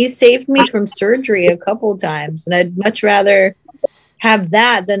he saved me from surgery a couple times, and I'd much rather have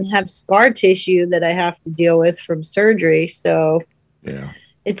that than have scar tissue that I have to deal with from surgery. So Yeah.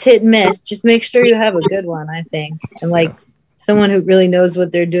 it's hit and miss. Just make sure you have a good one, I think. And someone who really knows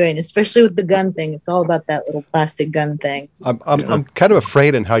what they're doing, especially with the gun thing. It's all about that little plastic gun thing. I'm kind of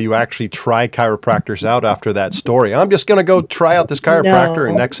afraid in how you actually try chiropractors out after that story. I'm just going to go try out this chiropractor,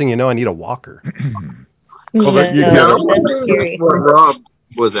 and next thing you know, I need a walker. Well, No, you Now, get I'm it. that's wondering scary. what Rob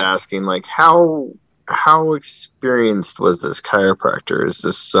was asking, like how experienced was this chiropractor? Is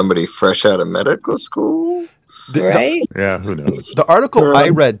this somebody fresh out of medical school? Right? Yeah, who knows? The article I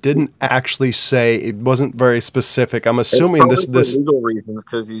read didn't actually say, it wasn't very specific. I'm assuming it's this for legal reasons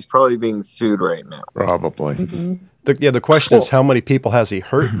because he's probably being sued right now. Probably. the question is how many people has he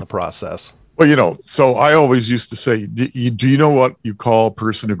hurt in the process? Well, so I always used to say, do you know what you call a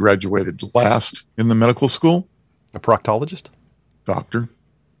person who graduated last in the medical school? A proctologist? Doctor.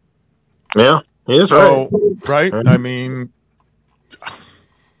 Yeah, he is So, right. right? I mean,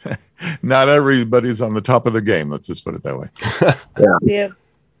 not everybody's on the top of their game. Let's just put it that way. Yep.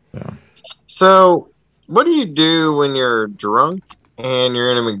 So, what do you do when you're drunk and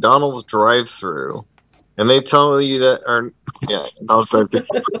you're in a McDonald's drive-through, and they tell you that, McDonald's drive-through,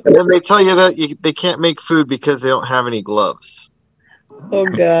 and then they tell you that they can't make food because they don't have any gloves? Oh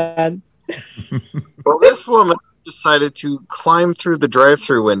God. Well, this woman decided to climb through the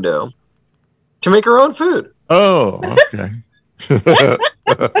drive-through window to make her own food. Oh, okay.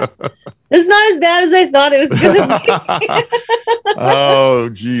 It's not as bad as I thought it was gonna be. Oh,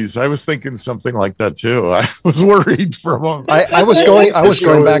 geez. I was thinking something like that too. I was worried for a moment. I was going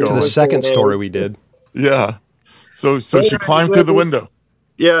back to the Going. second story we did. Yeah. So she climbed through the window.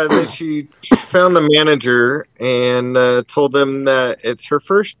 Yeah, then she found the manager and told them that it's her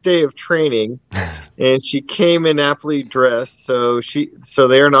first day of training, and she came in aptly dressed, so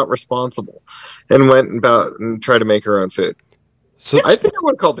they are not responsible, and went about and tried to make her own food. So I think I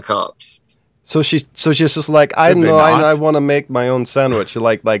would have called the cops. so she's just like, I Did they know not? I want to make my own sandwich,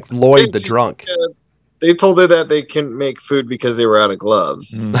 like Lloyd the She- drunk. They told her that they couldn't make food because they were out of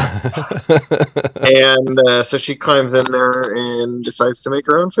gloves. Mm. And so she climbs in there and decides to make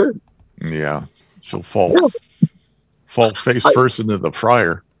her own food. Yeah. She'll fall face first into the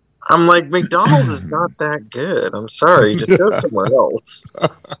fryer. I'm like, McDonald's is not that good. I'm sorry. Just go somewhere else.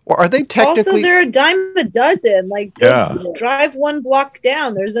 Or are they Also, technically? they're a dime a dozen. Like, Yeah. drive one block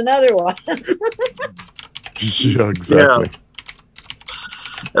down. There's another one. Yeah, exactly.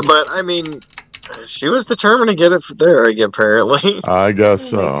 But, I mean, she was determined to get it there, apparently. I guess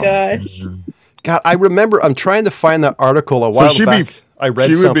so. Oh my gosh. God, I remember. I'm trying to find that article a while she'd back. be- I read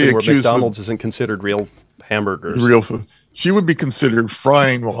she would be something where accused of- McDonald's isn't considered real hamburgers. Real food. She would be considered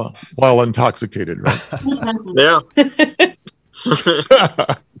frying while intoxicated, right? Yeah.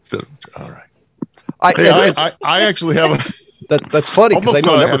 Instead of- all right. Hey, I actually have a. that's funny because I Almost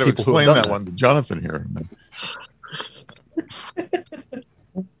know a thought I number had of to people who explain have that done one to Jonathan here.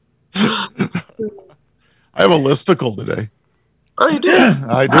 I have a listicle today. Oh, you did?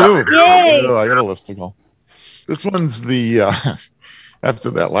 I do. Yay! I got a listicle. This one's the after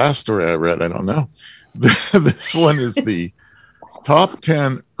that last story I read. I don't know. This one is the top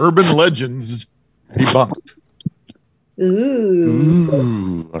 10 urban legends debunked. Ooh.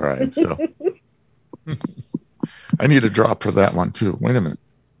 Ooh. All right. So I need a drop for that one too. Wait a minute.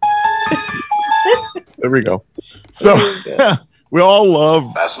 There we go. So we all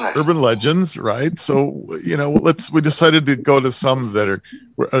love urban legends, right? So we decided to go to some that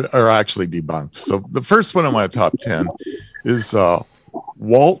are actually debunked. So the first one on my top 10 is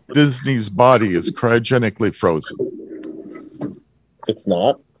Walt Disney's body is cryogenically frozen. It's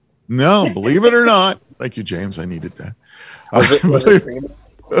not. No, believe it or not. Thank you, James. I needed that.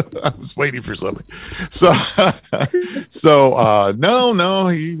 I was waiting for something. So no,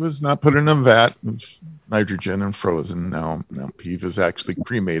 he was not put in a vat of nitrogen and frozen. No, he was actually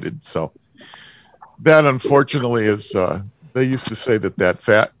cremated. So that, unfortunately, is. They used to say that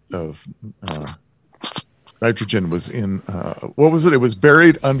vat of nitrogen was in. What was it? It was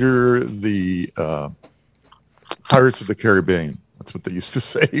buried under the Pirates of the Caribbean. That's what they used to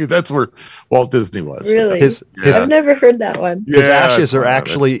say. That's where Walt Disney was. Really? His I've never heard that one. his Yeah, ashes are I know that.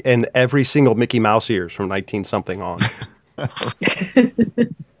 actually in every single Mickey Mouse ears from 19 something on.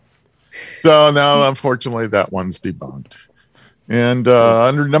 So now, unfortunately, that one's debunked. And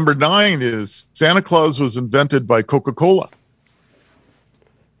under number 9 is Santa Claus was invented by Coca-Cola.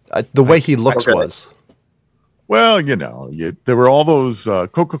 The way he looks Okay. was. Well, there were all those.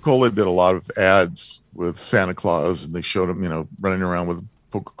 Coca-Cola did a lot of ads with Santa Claus, and they showed him, running around with a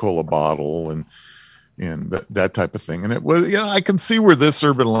Coca-Cola bottle and that type of thing. And it was, I can see where this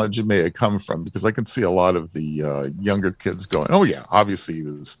urban legend may have come from, because I can see a lot of the younger kids going, "Oh yeah, obviously he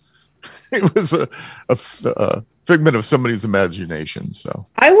was." It was a figment of somebody's imagination. So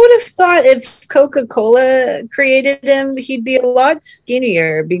I would have thought if Coca-Cola created him, he'd be a lot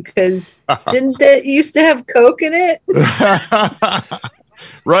skinnier because didn't that used to have Coke in it?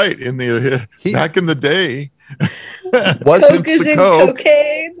 right back in the day. Wasn't Coke is in Coke,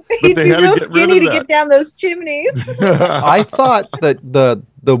 cocaine. but You'd they be had to real get rid skinny of to that. get down those chimneys. I thought that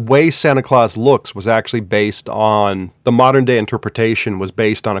the way Santa Claus looks was actually based on the modern day interpretation was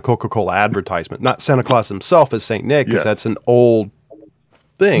based on a Coca-Cola advertisement, not Santa Claus himself as Saint Nick, because Yeah. that's an old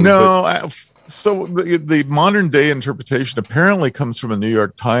thing. No, so the modern day interpretation apparently comes from a New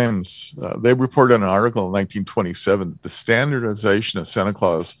York Times. They reported an article in 1927 that the standardization of Santa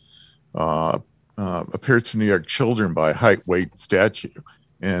Claus appears to New York children by height, weight, statue,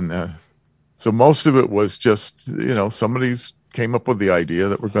 and so most of it was just somebody's came up with the idea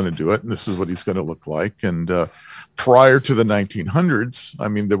that we're going to do it, and this is what he's going to look like. And prior to the 1900s, I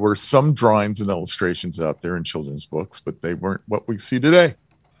mean, there were some drawings and illustrations out there in children's books, but they weren't what we see today.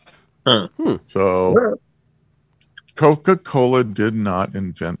 So Coca-Cola did not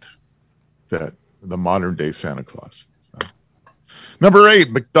invent the modern day Santa Claus. So. Number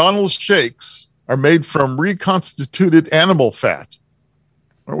 8, McDonald's shakes are made from reconstituted animal fat.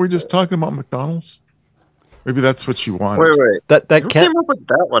 Aren't we just talking about McDonald's? Maybe that's what you want. Wait. that Who can't came up with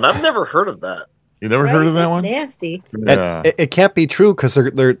that one? I've never heard of that. You never heard of that one? Nasty. Yeah. it can't be true because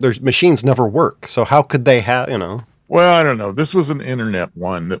their machines never work. So how could they have Well, I don't know. This was an internet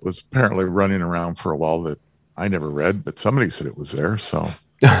one that was apparently running around for a while that I never read, but somebody said it was there. So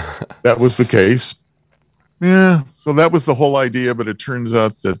that was the case. Yeah. So that was the whole idea, but it turns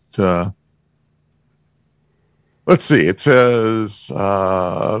out that, let's see, it says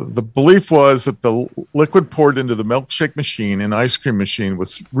the belief was that the liquid poured into the milkshake machine and ice cream machine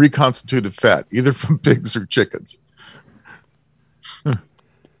was reconstituted fat, either from pigs or chickens.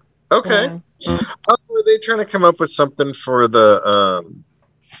 Okay. Were they trying to come up with something for the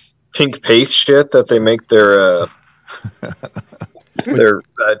pink paste shit that they make their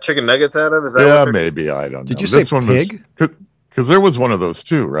chicken nuggets out of? Is that Yeah, what maybe. I don't know. Did you say one pig? Because there was one of those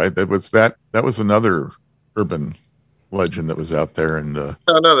too, right? That was another urban legend that was out there. And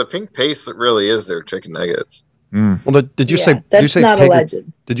no, the pink paste really is their chicken nuggets. Well, did you say? Did you That's say not pig a or-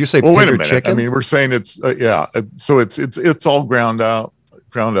 legend. Did you say well, pig wait a or minute. chicken? I mean, we're saying it's so it's all ground up,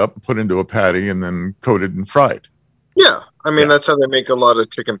 put into a patty, and then coated and fried. Yeah, I mean Yeah. that's how they make a lot of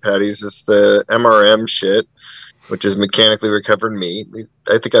chicken patties. It's the MRM shit, which is mechanically recovered meat.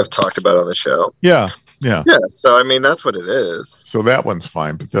 I think I've talked about it on the show. Yeah. Yeah, so I mean that's what it is. So that one's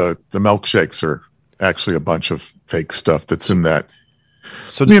fine, but the milkshakes are actually a bunch of fake stuff that's in that.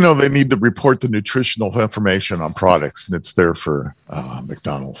 So they need to report the nutritional information on products, and it's there for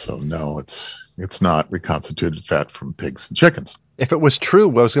McDonald's. So no, it's not reconstituted fat from pigs and chickens. if it was true,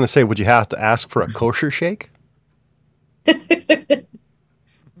 I was going to say, would you have to ask for a kosher shake?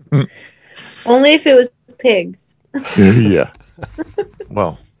 Only if it was pigs. Yeah.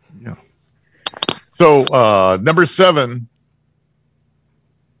 Well, yeah. So number 7.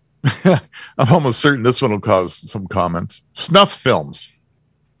 I'm almost certain this one will cause some comments. Snuff films.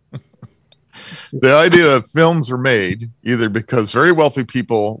 The idea that films are made either because very wealthy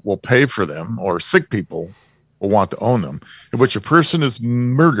people will pay for them or sick people will want to own them, in which a person is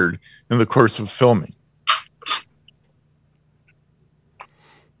murdered in the course of filming.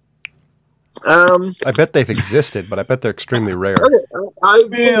 I bet they've existed, but I bet they're extremely rare. I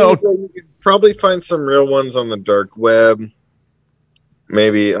believe that you could probably find some real ones on the dark web.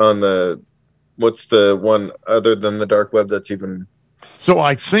 Maybe on what's the one other than the dark web that's even? So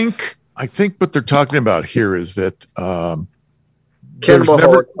I think what they're talking about here is that Cannibal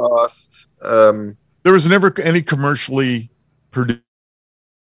Holocaust. There was never any commercially produced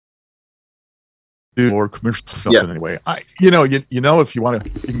or commercial films anyway. If you want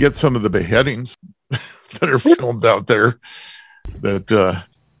to, you can get some of the beheadings that are filmed out there. That,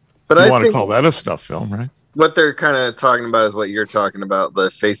 but you I want to think call that a snuff film, right? what they're kind of talking about is what you're talking about: the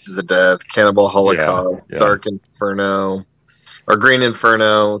Faces of Death, Cannibal Holocaust, Yeah. Dark Inferno, or Green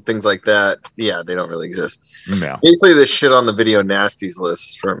Inferno, things like that. Yeah, they don't really exist. No, Basically, the shit on the video nasties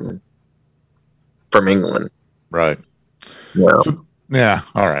list from England. right. Yeah. So, yeah.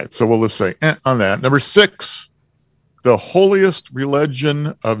 All right. So we'll just say on that. Number 6, the holiest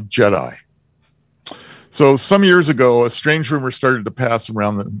religion of Jedi. So some years ago, a strange rumor started to pass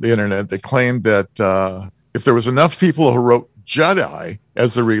around the internet that claimed that if there was enough people who wrote Jedi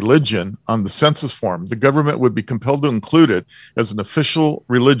as a religion on the census form, the government would be compelled to include it as an official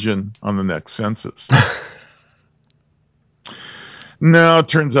religion on the next census. No, it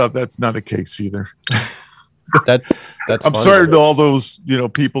turns out that's not a case either. That's I'm funny. sorry to all those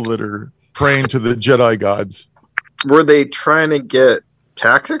people that are praying to the Jedi gods. Were they trying to get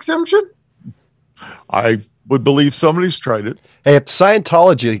tax exemption? I would believe somebody's tried it. Hey, if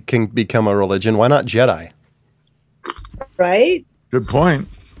Scientology can become a religion, why not Jedi? Right? Good point.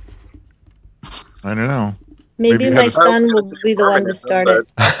 I don't know. Maybe you my had a- son will be the one to start it.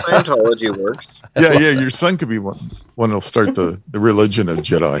 Scientology works. Yeah, your son could be one who'll start the religion of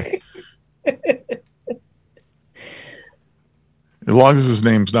Jedi. As long as his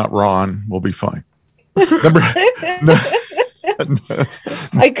name's not Ron, we'll be fine. Number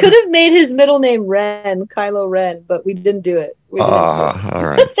I could have made his middle name Ren, Kylo Ren, but we didn't do it. We didn't, all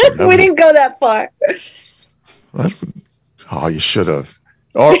right. So we didn't go that far. You should have.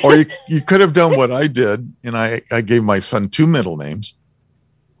 Or you could have done what I did, and I gave my son 2 middle names.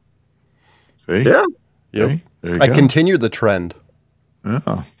 See? Yeah. Yep. See? There you I go. continue the trend.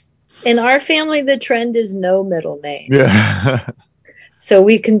 Oh. In our family, the trend is no middle name. Yeah. So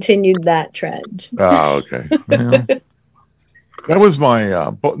we continued that trend. Oh, okay. Well, that was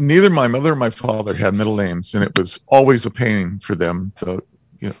my, neither my mother or my father had middle names, and it was always a pain for them to,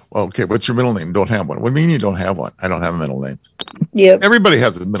 okay, what's your middle name? Don't have one. What do you mean you don't have one? I don't have a middle name. Yep. Everybody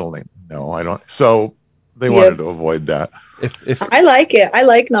has a middle name. No, I don't. So they wanted to avoid that. If I like it. I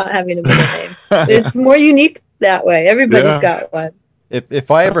like not having a middle name. It's more unique that way. Everybody's got one. if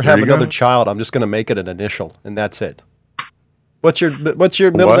I ever There have you another go. child, I'm just going to make it an initial, and that's it. What's your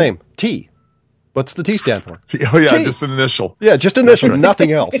middle What? name? T. What's the T stand for? Oh, yeah, T. just an initial. Yeah, just initial, right.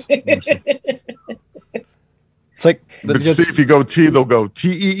 nothing else. It's like But see, if you go T, they'll go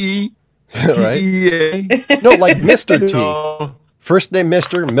T-E-E, right? T-E-A. No, like Mr. T. No. First name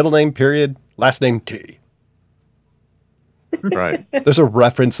Mr., middle name period, last name T. Right. There's a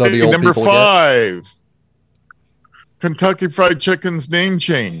reference on the old Number people. get. 5. Kentucky Fried Chicken's name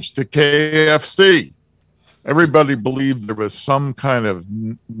change to KFC. Everybody believed there was some kind of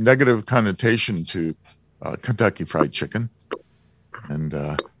negative connotation to Kentucky Fried Chicken, and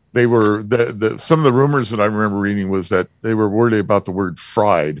they were some of the rumors that I remember reading was that they were worried about the word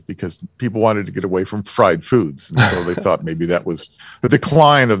fried because people wanted to get away from fried foods, and so they thought maybe that was the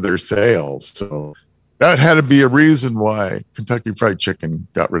decline of their sales. So that had to be a reason why Kentucky Fried Chicken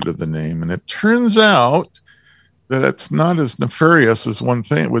got rid of the name, and it turns out that it's not as nefarious as one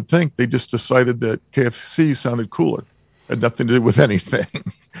thing would think. They just decided that KFC sounded cooler. Had nothing to do with anything.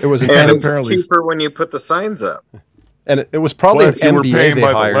 It was an And N- it's apparently- cheaper when you put the signs up. and it was probably Well, an if you were MBA paying they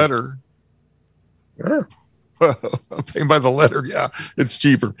by hired. the letter, paying by the letter, yeah, it's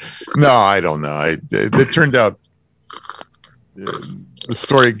cheaper. No, I don't know. It turned out the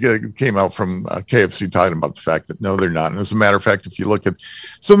story came out from KFC talking about the fact that no, they're not. And as a matter of fact, if you look at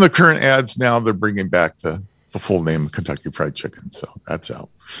some of the current ads now, they're bringing back the full name of Kentucky Fried Chicken. So that's out.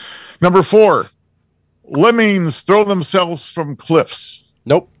 Number 4, lemmings throw themselves from cliffs.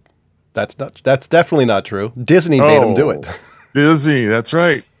 Nope, that's definitely not true. Disney made them do it. Disney, that's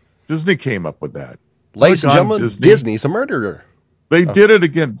right. Disney came up with that. Ladies and Doggone gentlemen, Disney. Disney's a murderer. They did it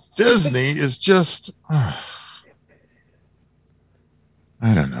again. Disney is just, I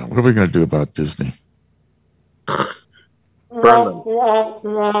don't know. What are we going to do about Disney? Burn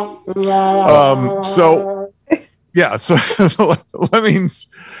them. So lemmings,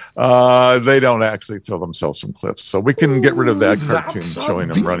 they don't actually throw themselves from cliffs. So we can get rid of that cartoon showing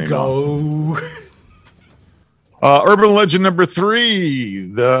them running off. Urban legend number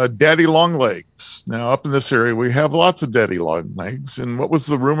 3, the daddy long legs. Now, up in this area, we have lots of daddy long legs. And what was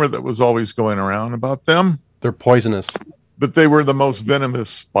the rumor that was always going around about them? They're poisonous. That they were the most venomous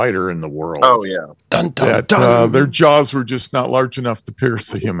spider in the world. Oh, yeah. Dun dun That dun. their jaws were just not large enough to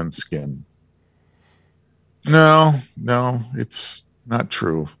pierce the human skin. No, it's not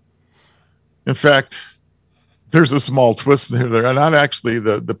true. In fact, there's a small twist there. They're not actually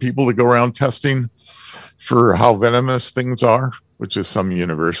the people that go around testing for how venomous things are, which is some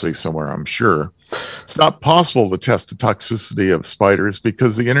university somewhere, I'm sure. It's not possible to test the toxicity of spiders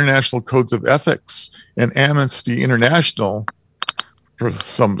because the International Codes of Ethics and Amnesty International, for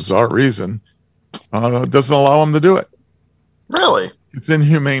some bizarre reason, doesn't allow them to do it. Really? It's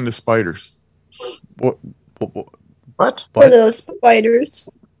inhumane to spiders. What? What? For those spiders.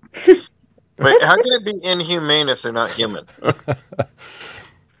 Wait, how can it be inhumane if they're not human?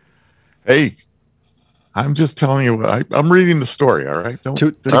 Hey, I'm just telling you what I'm reading the story. All right, don't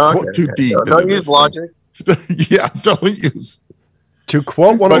To- go too deep. Don't into use this logic. thing. Yeah, don't use. To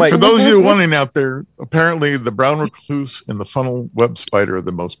quote one But of my for those of you wondering out there, apparently the brown recluse and the funnel web spider are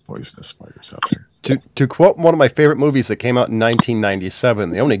the most poisonous spiders out there. to quote one of my favorite movies that came out in 1997,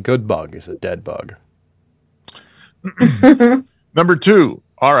 the only good bug is a dead bug. Number 2.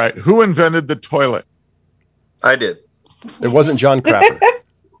 All right, who invented the toilet? I did. It wasn't John Crapper.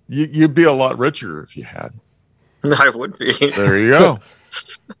 You'd be a lot richer if you had. I would be. There you go.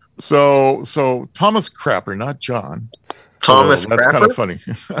 So Thomas Crapper, not John. Thomas That's Crapper? kind of funny.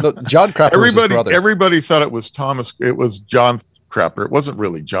 No, John Crapper was his brother. Everybody thought it was Thomas. It was John Crapper. It wasn't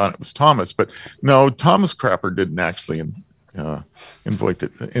really John, it was Thomas. But no, Thomas Crapper didn't actually invent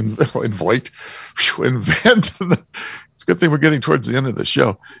it's a good thing we're getting towards the end of the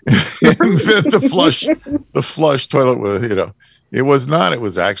show. Invent the flush toilet with, it was not. It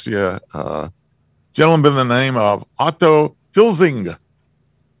was actually a gentleman by the name of Otto Filzing.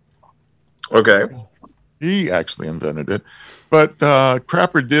 Okay. He actually invented it. But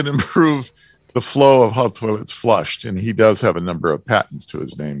Crapper did improve the flow of how toilets flushed, and he does have a number of patents to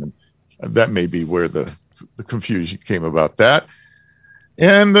his name, and that may be where the confusion came about that.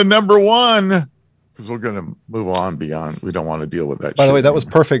 And the number one, because we're going to move on beyond, we don't want to deal with that. By the way, that was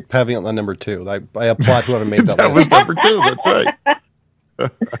perfect having it on number 2. I applaud whoever made that. That was number 2. That's right.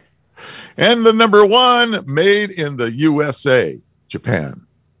 And the number one, made in the USA, Japan.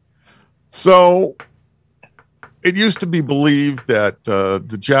 So it used to be believed that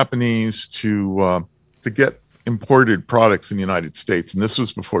the Japanese to get imported products in the United States, and this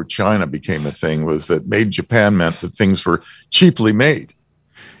was before China became a thing, was that made in Japan meant that things were cheaply made.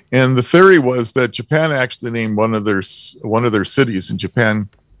 And the theory was that Japan actually named one of their cities in Japan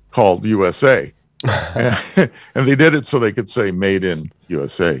called USA. And they did it so they could say made in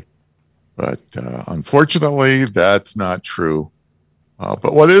USA. But unfortunately, that's not true.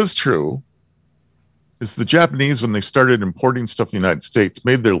 But what is true is the Japanese, when they started importing stuff in the United States,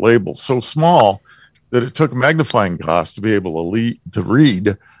 made their labels so small that it took a magnifying glass to be able to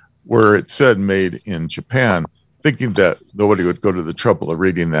read where it said made in Japan, thinking that nobody would go to the trouble of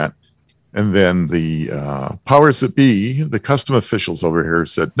reading that. And then the powers that be, the custom officials over here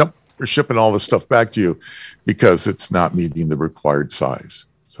said, nope, we're shipping all this stuff back to you because it's not meeting the required size.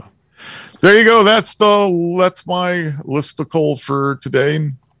 So there you go. That's my listicle for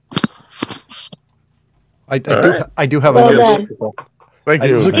today. I do have Well a done. Thank It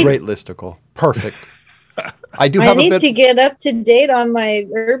you. was a great listicle. Perfect. I I need to get up to date on my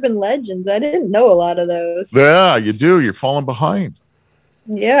urban legends. I didn't know a lot of those. Yeah, you do. You're falling behind.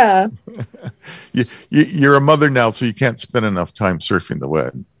 Yeah. You're a mother now, so you can't spend enough time surfing the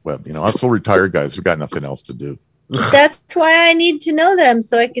web. Us old retired guys, we've got nothing else to do. That's why I need to know them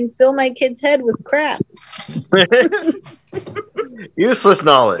so I can fill my kid's head with crap. Useless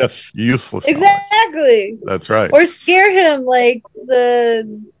knowledge. Yes, useless. knowledge. Exactly. That's right. Or scare him like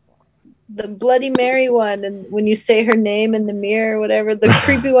the Bloody Mary one, and when you say her name in the mirror or whatever, the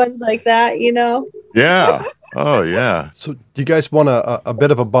creepy ones like that, Yeah. Oh, yeah. So do you guys want a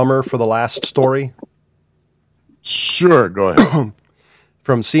bit of a bummer for the last story? Sure. Go ahead.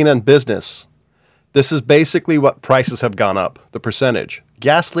 From CNN Business. This is basically what prices have gone up, the percentage.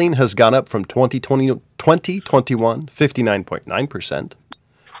 Gasoline has gone up from 2021, 59.9%.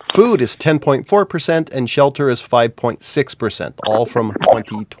 Food is 10.4%, and shelter is 5.6%, all from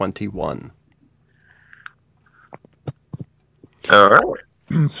 2021. All right.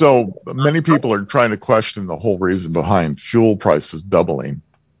 So many people are trying to question the whole reason behind fuel prices doubling.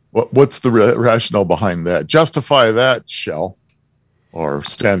 What's the rationale behind that? Justify that, Shell or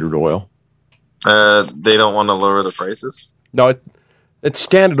Standard Oil. They don't want to lower the prices. No, it's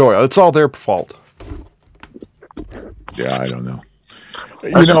Standard Oil. It's all their fault. Yeah, I don't know.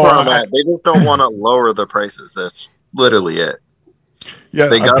 They just don't want to lower the prices. That's literally it. Yeah,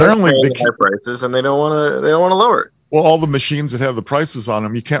 They got apparently to high prices, and they don't want to. They don't want to lower it. Well, all the machines that have the prices on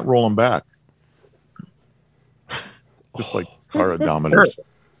them, you can't roll them back. Just like car odometers.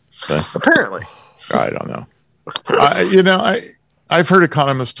 Okay. Apparently, I don't know. I've heard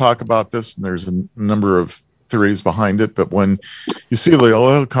economists talk about this, and there's a number of theories behind it. But when you see the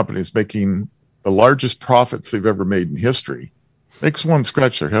oil companies making the largest profits they've ever made in history, makes one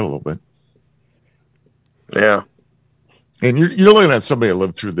scratch their head a little bit. yeah. And you're looking at somebody that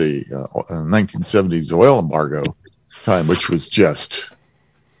lived through the 1970s oil embargo time, which was just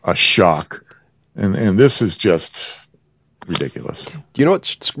a shock. And this is just ridiculous. Do you know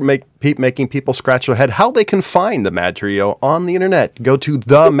what's making people scratch their head? How they can find the Mad Trio on the internet. Go to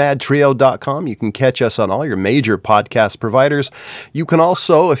themadtrio.com. You can catch us on all your major podcast providers. You can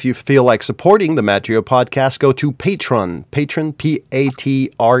also, if you feel like supporting the Mad Trio podcast, go to Patreon,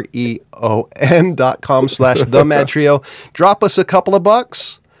 patreon.com/themadtrio. Drop us a couple of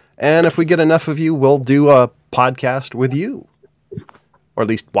bucks. And if we get enough of you, we'll do a podcast with you. Or at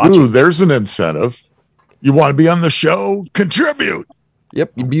least watch Ooh, it. there's an incentive. You want to be on the show? Contribute.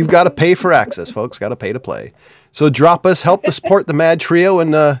 Yep, you've got to pay for access, folks. Got to pay to play. So drop us, help to support the Mad Trio,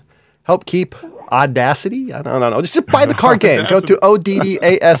 and help keep Audacity. I don't know. Just buy the card game. Go to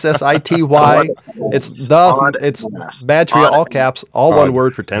ODDASSITY. It's Mad Trio, all caps, all one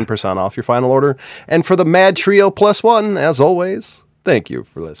word for 10% off your final order. And for the Mad Trio +1, as always, thank you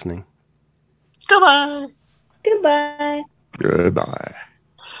for listening. Goodbye. Goodbye. Goodbye.